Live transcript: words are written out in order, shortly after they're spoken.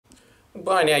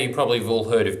By now you probably have all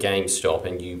heard of GameStop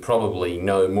and you probably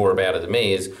know more about it than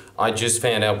me, as I just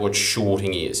found out what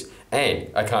shorting is. And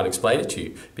I can't explain it to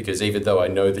you because even though I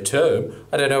know the term,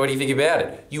 I don't know anything about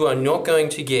it. You are not going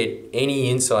to get any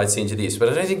insights into this, but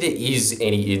I don't think there is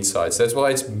any insights. That's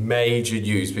why it's major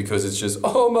news, because it's just,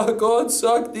 oh my god,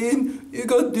 sucked in, you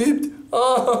got dipped,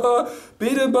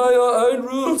 beaten by your own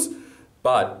rules.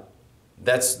 But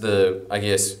that's the, I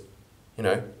guess, you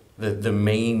know, the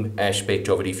meme aspect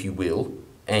of it, if you will.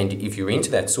 And if you're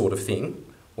into that sort of thing,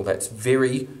 well, that's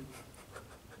very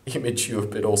immature,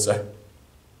 but also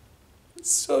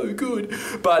so good.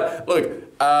 But look,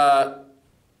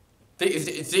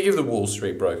 think of the Wall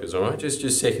Street brokers, all right?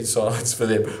 Just second silence for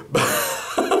them. But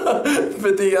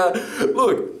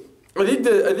look, I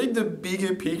think the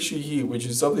bigger picture here, which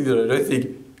is something that I don't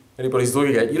think anybody's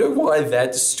looking at, you know why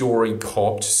that story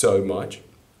copped so much?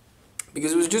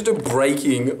 Because it was just a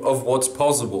breaking of what's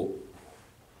possible.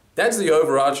 That's the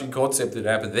overarching concept that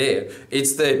happened there.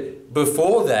 It's that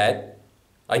before that,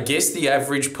 I guess the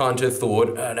average punter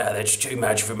thought, oh no, that's too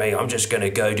much for me. I'm just going to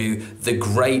go do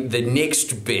the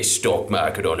next best stock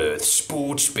market on earth,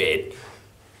 sports bet.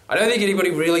 I don't think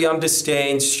anybody really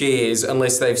understands shares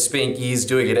unless they've spent years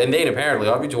doing it. And then apparently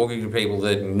I've been talking to people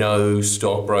that know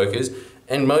stockbrokers,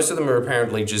 and most of them are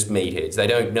apparently just meatheads. They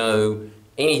don't know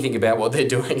anything about what they're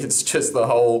doing. It's just the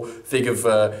whole thing of,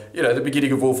 you know, the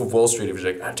beginning of Wolf of Wall Street. It was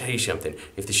like, I'll tell you something.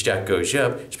 If the stock goes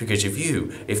up, it's because of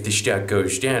you. If the stock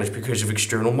goes down, it's because of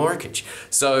external markets.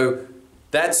 So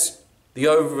that's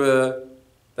the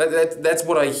that's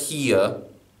what I hear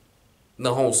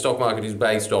the whole stock market is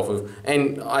based off of.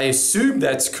 And I assume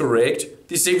that's correct.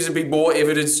 There seems to be more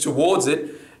evidence towards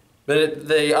it. But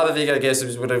the other thing, I guess,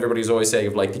 is what everybody's always saying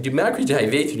of like the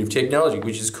democratization of technology,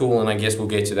 which is cool, and I guess we'll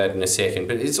get to that in a second.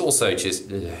 But it's also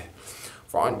just,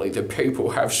 finally, the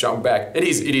people have some back. It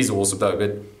is awesome though,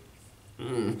 but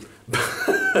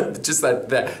just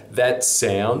that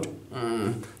sound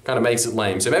kind of makes it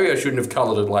lame. So maybe I shouldn't have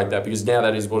colored it like that, because now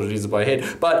that is what it is in my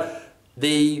head. But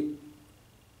the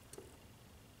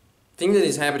thing that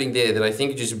is happening there that I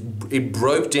think it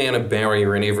broke down a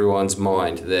barrier in everyone's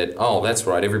mind that, oh, that's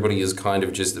right, everybody is kind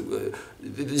of just,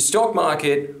 the stock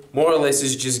market more or less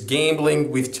is just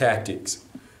gambling with tactics.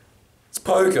 It's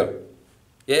poker,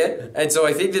 yeah? And so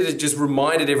I think that it just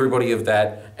reminded everybody of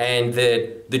that, and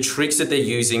that the tricks that they're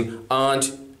using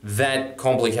aren't that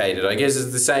complicated. I guess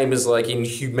it's the same as like in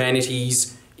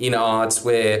humanities, in arts,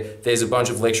 where there's a bunch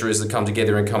of lecturers that come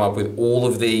together and come up with all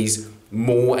of these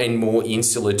more and more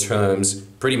insular terms,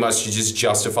 pretty much to just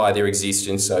justify their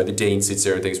existence. So the dean sits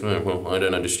there and thinks, well, I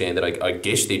don't understand that. I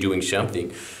guess they're doing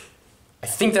something. I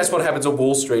think that's what happens on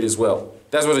Wall Street as well.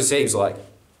 That's what it seems like.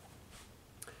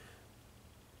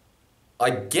 I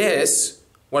guess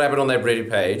what happened on that Reddit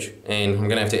page, and I'm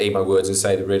going to have to eat my words and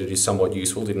say that Reddit is somewhat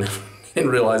useful, didn't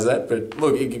realize that, but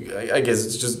look, I guess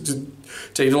it's just a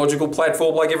technological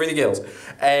platform like everything else.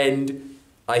 And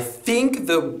I think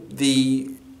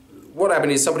what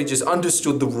happened is somebody just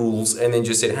understood the rules and then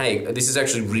just said, hey, this is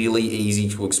actually really easy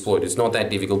to exploit. It's not that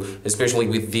difficult, especially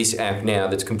with this app now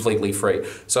that's completely free.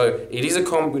 So it is a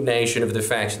combination of the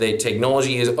fact that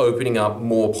technology is opening up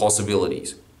more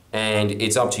possibilities. And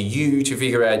it's up to you to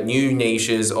figure out new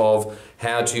niches of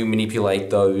how to manipulate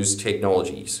those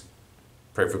technologies,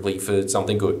 preferably for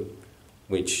something good,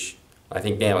 which I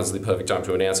think now is the perfect time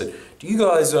to announce it. Do you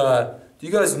guys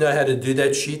know how to do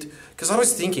that shit? Because I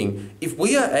was thinking, if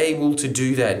we are able to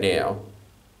do that now,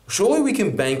 surely we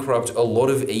can bankrupt a lot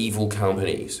of evil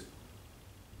companies.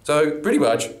 So pretty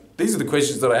much, these are the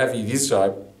questions that I have for you this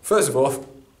time. First of all,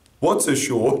 what's a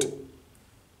short?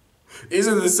 Is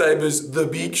it the same as The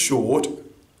Big Short?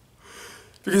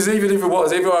 Because even if I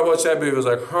watched that movie, I was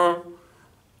like, I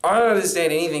don't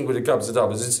understand anything when it comes to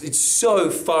numbers. It's so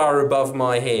far above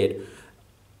my head.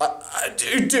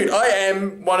 Dude, I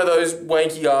am one of those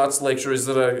wanky arts lecturers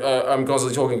that I'm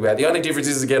constantly talking about. The only difference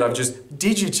is, again, I've just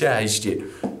digitized it.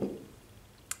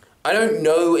 I don't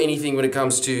know anything when it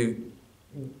comes to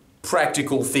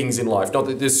practical things in life. Not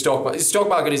that the stock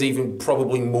market is even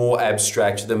probably more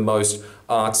abstract than most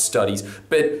art studies.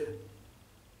 But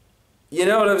you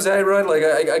know what I'm saying, right? Like,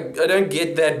 I don't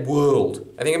get that world.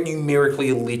 I think I'm numerically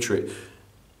illiterate.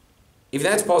 If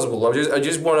that's possible, I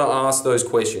just want to ask those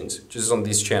questions just on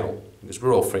this channel, because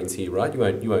we're all friends here, right?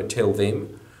 You won't tell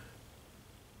them.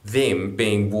 Them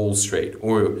being Wall Street,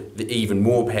 or the even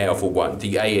more powerful one,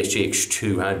 the ASX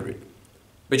 200.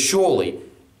 But surely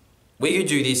we could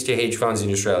do this to hedge funds in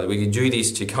Australia. We could do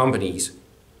this to companies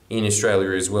in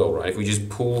Australia as well, right? If we just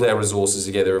pooled our resources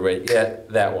together and went, yeah,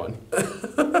 that one.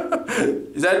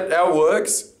 Is that how it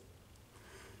works?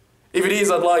 If it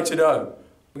is, I'd like to know.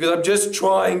 Because I'm just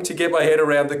trying to get my head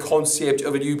around the concept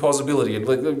of a new possibility. And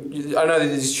I know that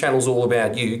this channel's all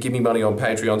about you. Give me money on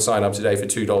Patreon. Sign up today for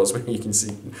 $2 where you can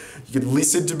see, you can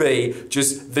listen to me,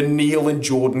 just the Neil and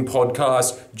Jordan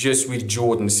podcast, just with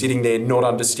Jordan sitting there not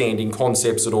understanding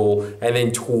concepts at all and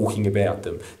then talking about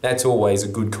them. That's always a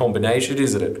good combination,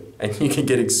 isn't it? And you can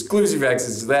get exclusive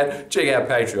access to that. Check out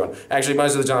Patreon. Actually,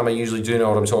 most of the time I usually do know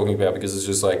what I'm talking about because it's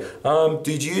just like,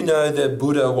 did you know that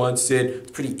Buddha once said,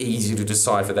 it's pretty easy to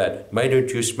decide for that. Why don't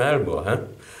you smile more, huh?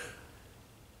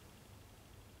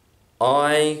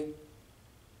 I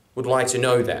would like to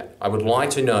know that. I would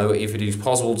like to know if it is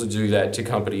possible to do that to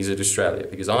companies in Australia,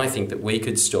 because I think that we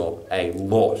could stop a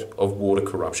lot of water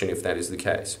corruption if that is the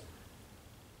case.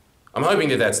 I'm hoping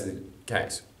that that's the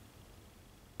case.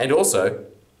 And also,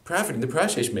 profit in the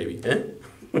process maybe, huh?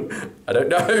 I don't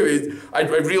know. I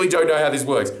really don't know how this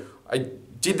works. I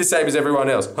did the same as everyone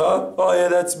else. Huh? Oh yeah,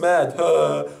 that's mad.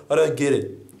 Huh? I don't get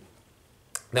it.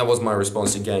 That was my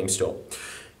response to GameStop.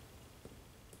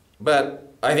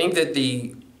 But I think that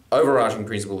the overarching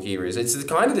principle here is it's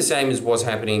kind of the same as what's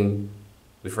happening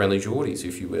with Friendly Geordies,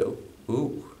 if you will.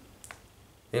 Ooh.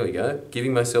 There we go.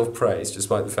 Giving myself praise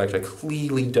despite the fact I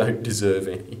clearly don't deserve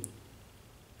any.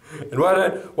 And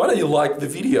why don't you like the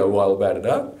video while about it,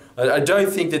 huh? I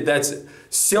don't think that that's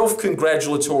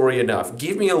self-congratulatory enough.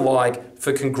 Give me a like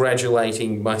for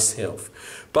congratulating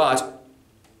myself. But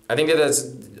I think that that's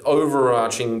the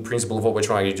overarching principle of what we're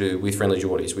trying to do with Friendly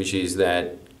Geordies, which is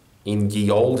that in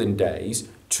the olden days,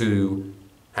 to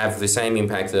have the same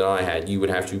impact that I had, you would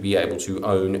have to be able to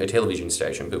own a television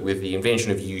station. But with the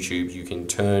invention of YouTube, you can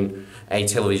turn a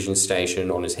television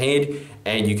station on its head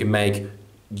and you can make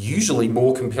usually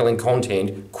more compelling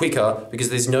content quicker because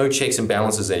there's no checks and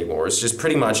balances anymore. It's just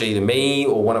pretty much either me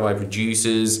or one of my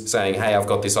producers saying, hey, I've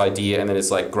got this idea, and then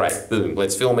it's like, great, boom,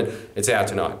 let's film it, it's out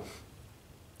tonight.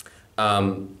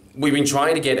 We've been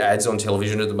trying to get ads on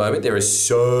television at the moment. There are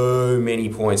so many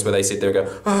points where they sit there and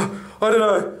go, oh, I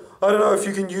don't know if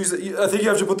you can use it. I think you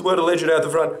have to put the word alleged out the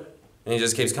front. And it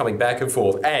just keeps coming back and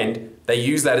forth. And they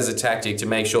use that as a tactic to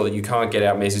make sure that you can't get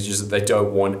out messages that they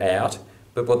don't want out.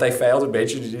 But what they fail to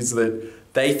mention is that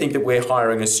they think that we're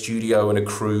hiring a studio and a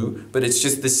crew, but it's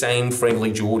just the same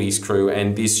Friendly Geordies crew,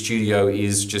 and this studio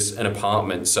is just an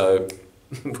apartment, so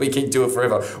we can do it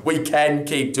forever. We can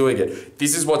keep doing it.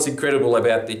 This is what's incredible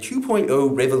about the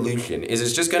 2.0 revolution, is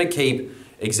it's just going to keep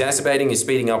exacerbating and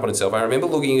speeding up on itself. I remember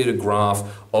looking at a graph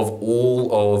of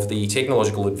all of the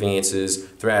technological advances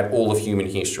throughout all of human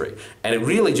history, and it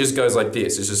really just goes like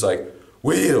this. It's just like,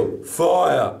 wheel,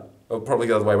 fire, or probably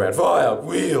the other way around, fire,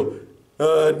 wheel,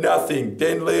 nothing.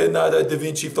 Then Leonardo da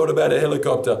Vinci thought about a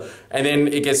helicopter. And then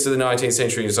it gets to the 19th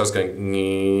century and it starts going,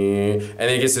 and then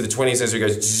it gets to the 20th century, it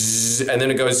goes, and then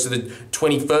it goes to the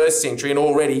 21st century and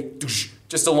already,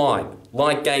 just a line.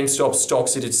 Like GameStop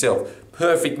stocks it itself.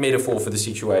 Perfect metaphor for the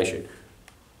situation.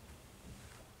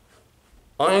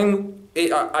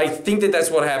 I think that that's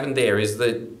what happened there, is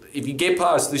that if you get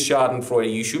past the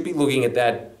Schadenfreude, you should be looking at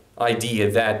that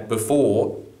idea that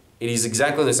before, it is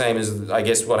exactly the same as, I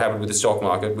guess, what happened with the stock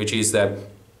market, which is that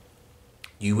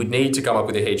you would need to come up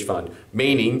with a hedge fund,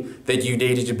 meaning that you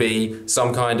needed to be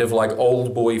some kind of like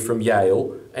old boy from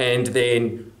Yale, and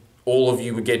then all of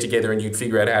you would get together and you'd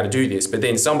figure out how to do this. But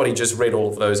then somebody just read all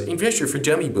of those Investor for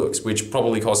Dummy books, which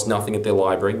probably cost nothing at their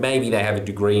library. Maybe they have a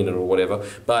degree in it or whatever.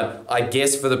 But I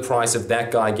guess for the price of that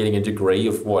guy getting a degree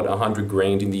of, what, 100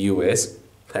 grand in the US,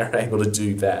 they're able to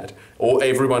do that. Or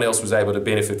everyone else was able to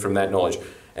benefit from that knowledge.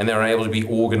 And they're able to be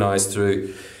organized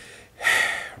through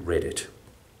Reddit.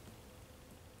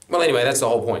 Well, anyway, that's the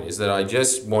whole point, is that I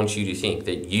just want you to think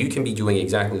that you can be doing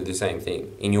exactly the same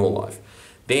thing in your life.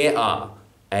 There are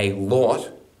a lot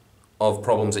of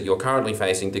problems that you're currently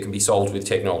facing that can be solved with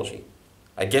technology.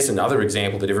 I guess another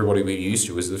example that everybody will be used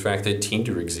to is the fact that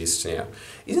Tinder exists now.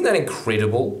 Isn't that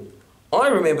incredible? I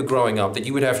remember growing up that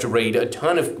you would have to read a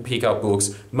ton of pickup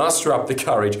books, muster up the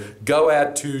courage, go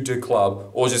out to the club,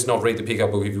 or just not read the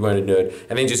pickup book if you weren't a nerd,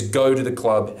 and then just go to the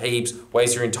club heaps,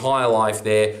 waste your entire life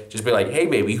there, just be like, hey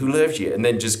baby, who loves you? And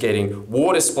then just getting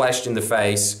water splashed in the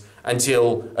face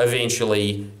until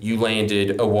eventually you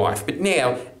landed a wife. But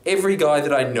now, every guy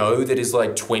that I know that is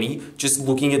like 20, just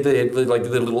looking at the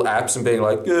little apps and being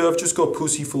like, yeah, I've just got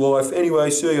pussy for life,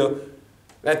 anyway, see ya.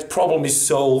 That problem is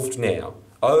solved now.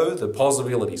 Oh, the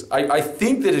possibilities. I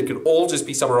think that it could all just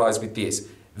be summarized with this.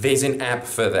 There's an app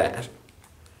for that.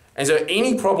 And so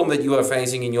any problem that you are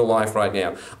facing in your life right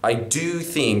now, I do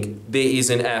think there is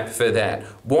an app for that.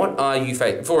 What are you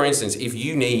facing? For instance, if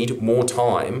you need more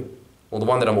time Well, the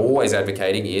one that I'm always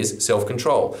advocating is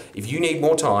self-control. If you need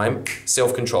more time,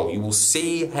 self-control. You will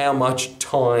see how much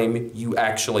time you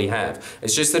actually have.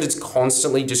 It's just that it's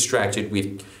constantly distracted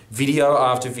with video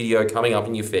after video coming up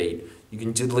in your feed. You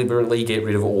can deliberately get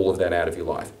rid of all of that out of your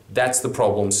life. That's the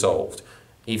problem solved.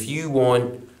 If you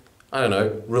want, I don't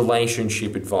know,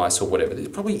 relationship advice or whatever, there's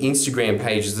probably Instagram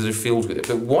pages that are filled with it.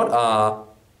 But what are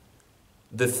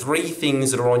the 3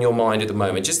 things that are on your mind at the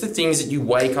moment? Just the things that you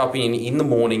wake up in the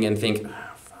morning and think,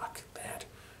 oh, fuck that.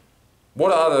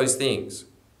 What are those things?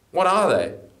 What are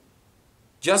they?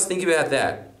 Just think about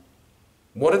that.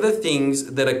 What are the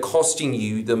things that are costing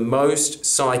you the most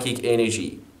psychic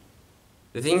energy?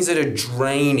 The things that are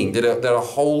draining, that are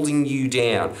holding you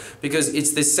down. Because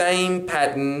it's the same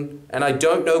pattern, and I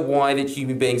don't know why that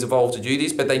human beings evolved to do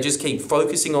this, but they just keep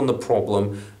focusing on the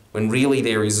problem when really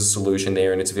there is a solution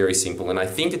there, and it's very simple. And I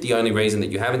think that the only reason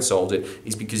that you haven't solved it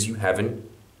is because you haven't,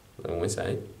 I always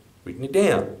say, written it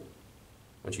down.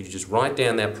 I want you to just write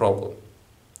down that problem.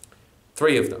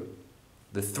 3 of them.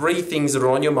 The 3 things that are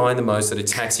on your mind the most, that are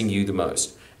taxing you the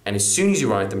most. And as soon as you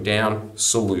write them down,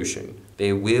 solution.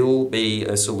 There will be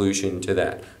a solution to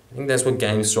that. I think that's what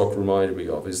GameStop reminded me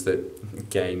of, is that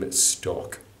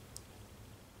GameStop.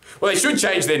 Well, they should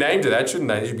change their name to that, shouldn't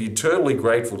they? They should be eternally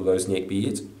grateful to those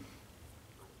neckbeards.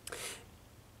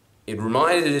 It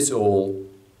reminded us all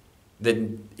that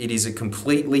it is a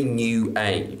completely new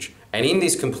age. And in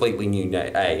this completely new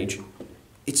age,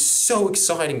 it's so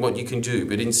exciting what you can do,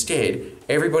 but instead,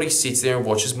 everybody sits there and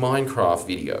watches Minecraft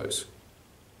videos.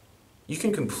 You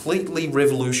can completely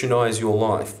revolutionize your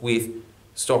life with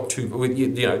stock 2, with, you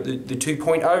know, the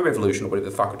 2.0 revolution, or whatever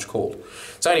the fuck it's called.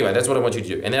 So anyway, that's what I want you to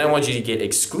do. And then I want you to get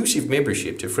exclusive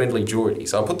membership to Friendly Geordie.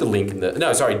 So I'll put the link in the,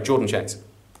 no, sorry, Jordan Shanks.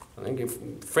 I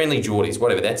think Friendly Geordies,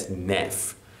 whatever, that's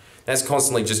naff. That's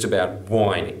constantly just about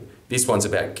whining. This one's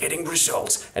about getting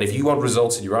results. And if you want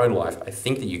results in your own life, I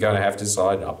think that you're going to have to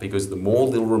sign up, because the more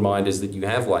little reminders that you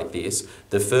have like this,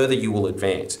 the further you will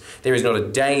advance. There is not a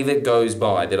day that goes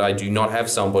by that I do not have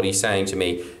somebody saying to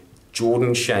me,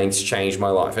 Jordan Shanks changed my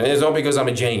life. And it's not because I'm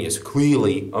a genius.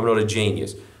 Clearly, I'm not a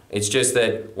genius. It's just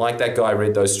that, like that guy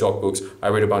read those stock books, I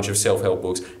read a bunch of self-help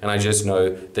books, and I just know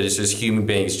that it's just human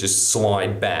beings just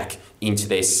slide back into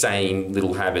their same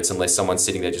little habits unless someone's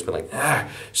sitting there just being like,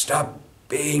 stop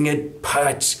being a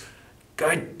putz,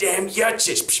 goddamn yachts.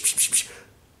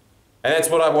 And that's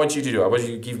what I want you to do. I want you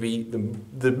to give me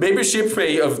the membership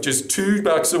fee of just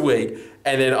 $2 a week,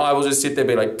 and then I will just sit there and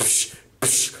be like, psh,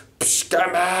 psh, psh,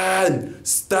 come on,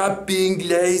 stop being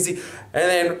lazy. And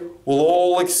then we'll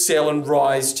all excel and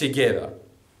rise together.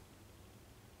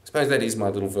 I suppose that is my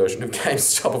little version of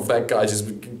GameStop, of that guy just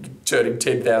turning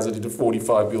 10,000 into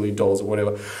 $45 billion or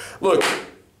whatever. Look,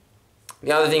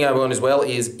 the other thing I want as well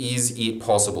is it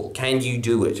possible? Can you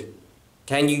do it?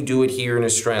 Can you do it here in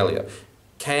Australia?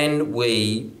 Can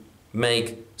we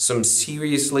make some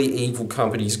seriously evil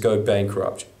companies go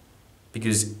bankrupt?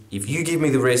 Because if you give me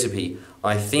the recipe,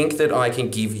 I think that I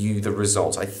can give you the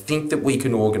results. I think that we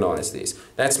can organise this.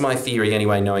 That's my theory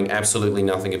anyway, knowing absolutely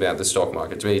nothing about the stock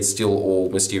market. To me, it's still all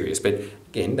mysterious. But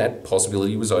again, that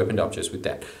possibility was opened up just with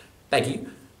that. Thank you.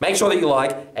 Make sure that you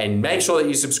like, and make sure that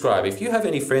you subscribe. If you have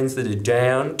any friends that are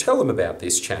down, tell them about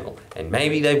this channel. And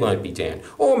maybe they won't be down.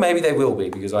 Or maybe they will be,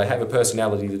 because I have a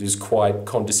personality that is quite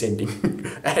condescending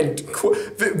and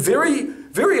very,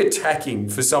 very attacking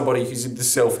for somebody who's in the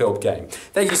self-help game.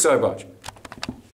 Thank you so much.